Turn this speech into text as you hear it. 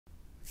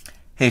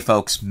Hey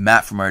folks,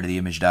 Matt from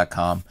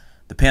artoftheimage.com.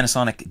 The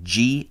Panasonic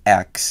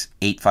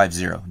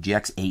GX850,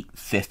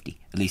 GX850,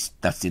 at least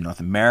that's the North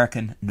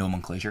American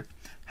nomenclature,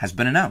 has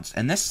been announced.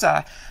 And this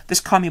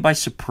caught me by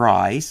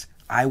surprise.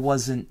 I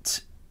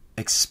wasn't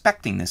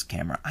expecting this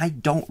camera. I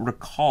don't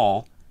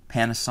recall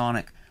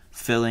Panasonic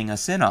filling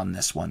us in on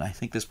this one. I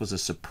think this was a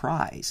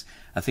surprise.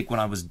 I think when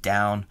I was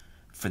down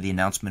for the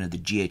announcement of the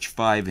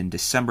GH5 in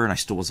December, and I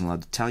still wasn't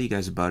allowed to tell you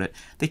guys about it,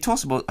 they told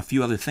us about a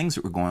few other things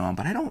that were going on,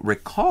 but I don't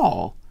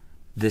recall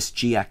this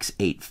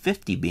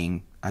GX850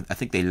 being, I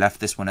think they left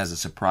this one as a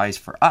surprise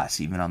for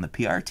us, even on the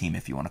PR team,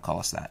 if you want to call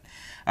us that.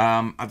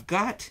 I've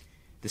got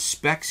the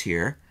specs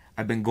here.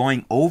 I've been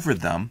going over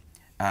them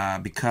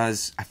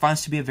because I find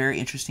this to be a very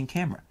interesting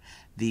camera.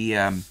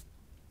 I've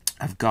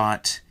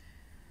got,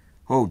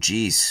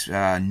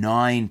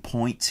 9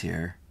 points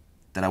here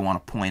that I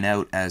want to point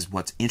out as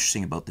what's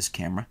interesting about this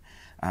camera.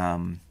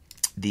 In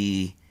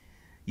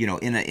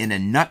a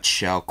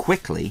nutshell,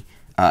 quickly,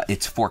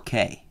 it's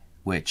 4K,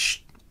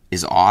 which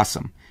is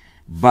awesome.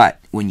 But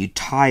when you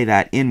tie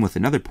that in with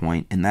another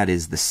point, and that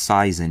is the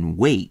size and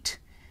weight,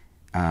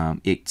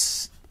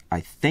 it's, I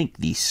think,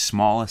 the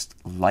smallest,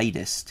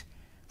 lightest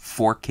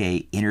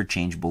 4K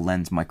interchangeable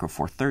lens micro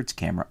four thirds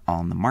camera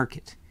on the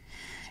market.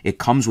 It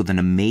comes with an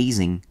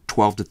amazing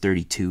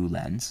 12-32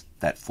 lens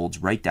that folds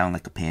right down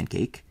like a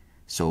pancake.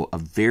 So a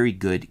very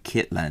good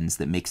kit lens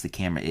that makes the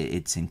camera,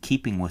 it's in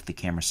keeping with the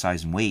camera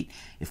size and weight.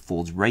 It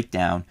folds right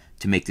down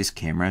to make this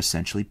camera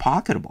essentially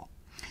pocketable.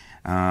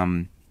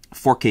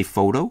 4K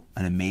photo,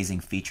 an amazing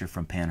feature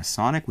from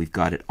Panasonic. We've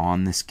got it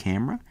on this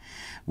camera.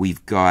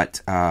 We've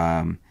got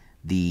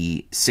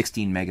the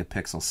 16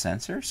 megapixel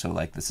sensor. So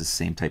like this is the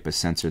same type of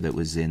sensor that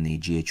was in the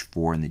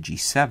GH4 and the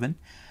G7.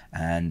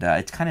 And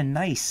it's kind of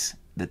nice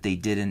that they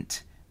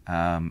didn't,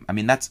 I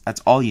mean, that's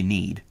all you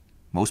need.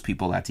 Most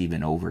people, that's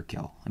even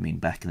overkill. I mean,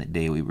 back in the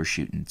day, we were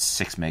shooting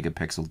 6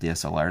 megapixel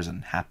DSLRs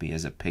and happy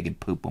as a pig in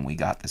poop when we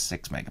got the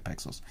 6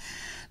 megapixels.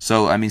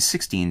 So, I mean,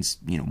 16's,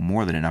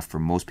 more than enough for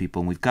most people.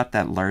 And we've got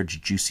that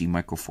large, juicy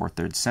micro four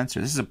thirds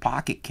sensor. This is a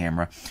pocket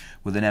camera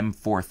with an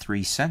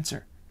M43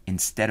 sensor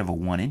instead of a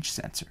 1-inch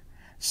sensor.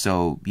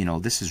 So,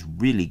 this is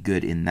really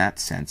good in that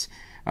sense.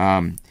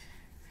 Micro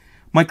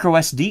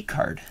SD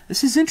card.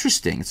 This is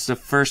interesting. It's the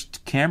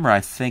first camera, I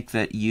think,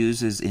 that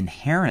uses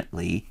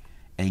inherently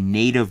a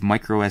native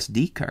micro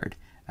SD card,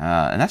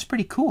 and that's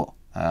pretty cool.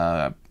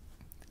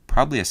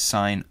 Probably a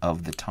sign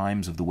of the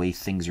times of the way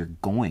things are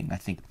going. I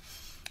think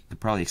you could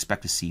probably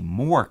expect to see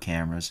more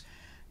cameras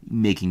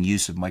making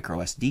use of micro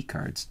SD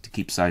cards to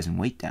keep size and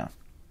weight down.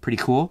 Pretty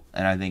cool,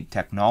 and I think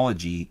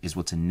technology is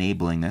what's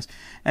enabling this.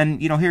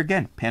 And here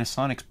again,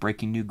 Panasonic's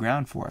breaking new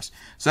ground for us,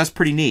 so that's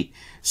pretty neat.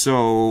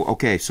 So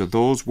okay, so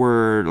those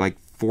were like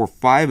 4 or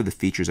 5 of the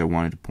features I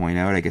wanted to point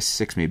out. I guess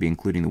 6 maybe,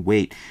 including the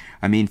weight.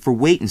 I mean, for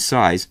weight and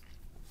size,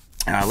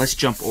 let's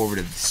jump over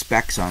to the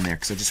specs on there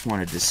because I just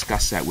want to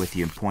discuss that with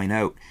you and point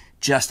out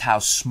just how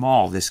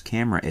small this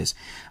camera is.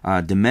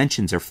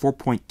 Dimensions are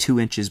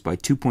 4.2 inches by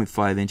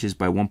 2.5 inches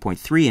by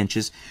 1.3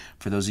 inches.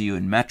 For those of you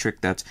in metric,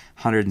 that's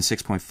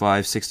 106.5,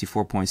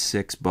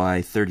 64.6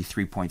 by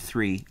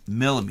 33.3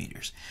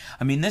 millimeters.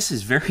 I mean, this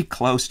is very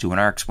close to an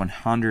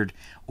RX100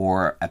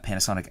 or a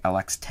Panasonic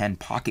LX10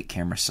 pocket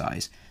camera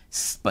size,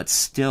 but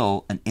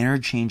still an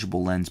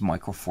interchangeable lens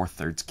micro four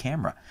thirds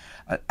camera.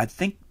 I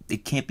think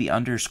it can't be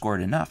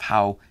underscored enough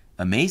how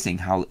amazing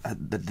how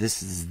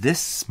this is this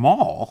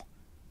small,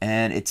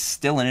 and it's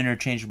still an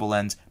interchangeable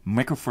lens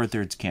micro four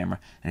thirds camera,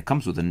 and it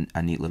comes with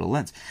a neat little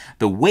lens.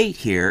 The weight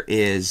here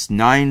is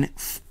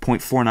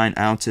 9.49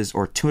 ounces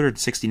or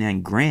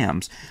 269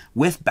 grams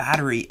with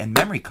battery and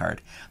memory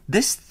card.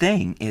 This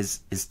thing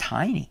is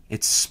tiny.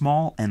 It's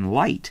small and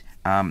light.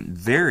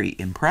 Very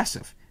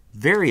impressive.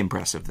 Very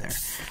impressive there.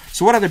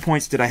 So what other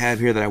points did I have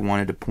here that I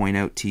wanted to point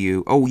out to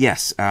you? Oh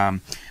yes,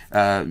 kind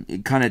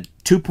of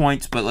 2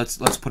 points, but let's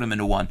put them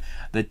into one.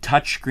 The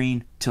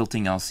touchscreen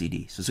tilting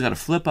LCD. So it's got a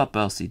flip-up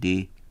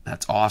LCD.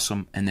 That's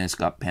awesome, and then it's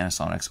got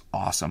Panasonic's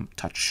awesome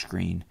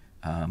touchscreen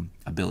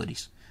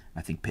abilities.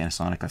 I think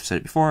Panasonic, I've said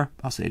it before,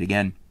 I'll say it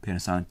again,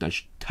 Panasonic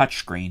does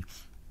touchscreen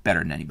better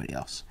than anybody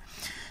else.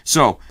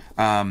 So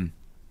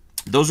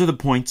those are the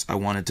points I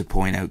wanted to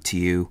point out to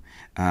you.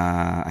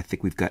 I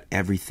think we've got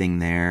everything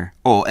there.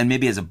 Oh, and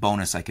maybe as a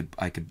bonus, I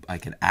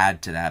could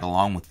add to that,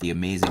 along with the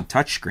amazing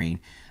touchscreen,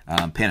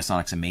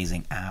 Panasonic's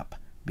amazing app,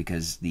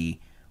 because the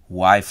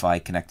Wi-Fi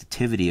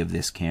connectivity of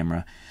this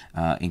camera,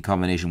 in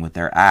combination with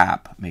their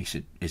app,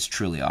 it's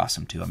truly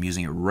awesome too. I'm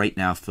using it right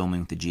now,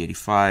 filming with the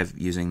G85,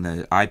 using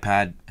the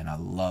iPad, and I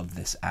love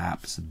this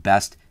app. It's the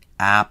best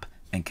app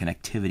and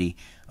connectivity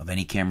of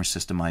any camera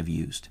system I've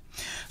used.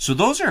 So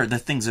those are the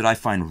things that I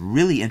find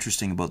really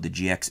interesting about the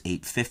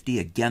GX850.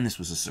 Again, this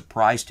was a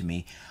surprise to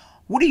me.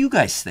 What do you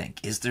guys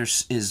think?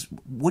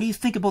 What do you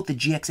think about the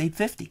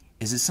GX850?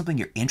 Is it something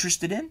you're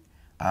interested in?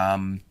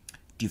 Do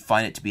you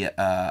find it to be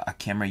a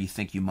camera you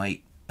think you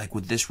might, like,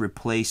 would this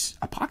replace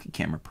a pocket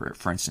camera,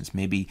 for instance?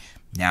 Maybe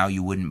now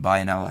you wouldn't buy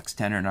an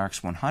LX10 or an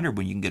RX100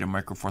 when you can get a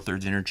micro four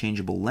thirds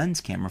interchangeable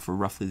lens camera for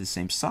roughly the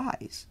same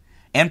size.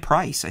 and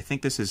price. I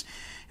think this is,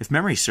 if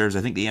memory serves,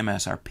 I think the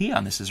MSRP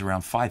on this is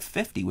around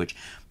 $550, which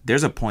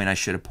there's a point I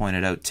should have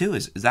pointed out too,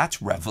 is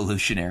that's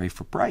revolutionary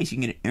for price. You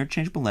can get an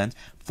interchangeable lens,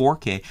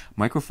 4K,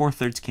 micro Four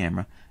Thirds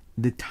camera,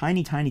 the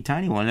tiny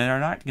one, and they're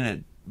not going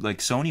to, like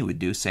Sony would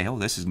do, say, oh,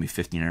 this is going to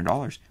be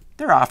 $1,500.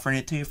 They're offering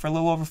it to you for a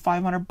little over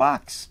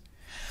 $500.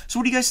 So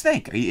what do you guys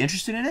think? Are you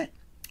interested in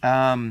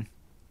it?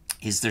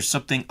 Is there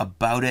something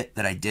about it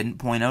that I didn't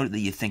point out that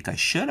you think I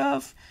should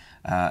have?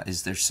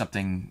 Is there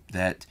something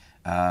that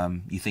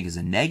you think is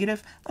a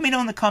negative? Let me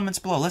know in the comments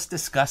below. Let's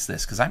discuss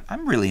this, because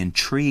I'm really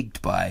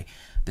intrigued by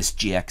this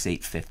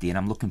GX850, and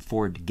I'm looking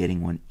forward to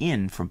getting one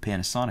in from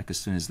Panasonic as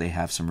soon as they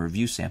have some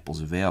review samples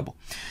available.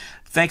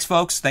 Thanks,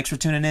 folks. Thanks for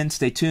tuning in.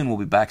 Stay tuned. We'll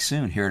be back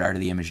soon here at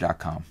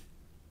artoftheimage.com.